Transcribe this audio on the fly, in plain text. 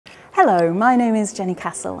Hello, my name is Jenny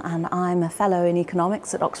Castle and I'm a Fellow in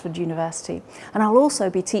Economics at Oxford University, and I'll also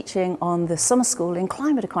be teaching on the summer school in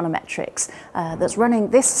Climate Econometrics that's running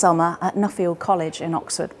this summer at Nuffield College in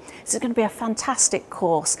Oxford. This is going to be a fantastic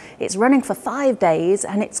course. It's running for 5 days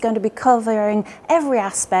and it's going to be covering every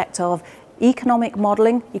aspect of economic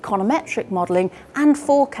modelling, econometric modelling and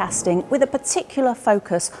forecasting, with a particular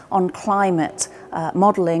focus on climate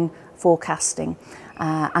modelling, forecasting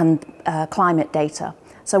and climate data.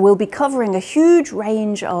 So we'll be covering a huge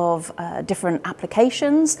range of different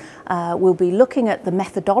applications. We'll be looking at the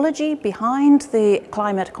methodology behind the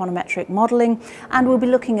climate econometric modelling, and we'll be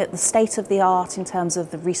looking at the state of the art in terms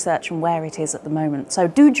of the research and where it is at the moment. So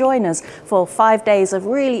do join us for 5 days of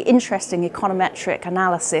really interesting econometric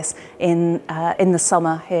analysis in the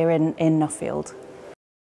summer here in Nuffield.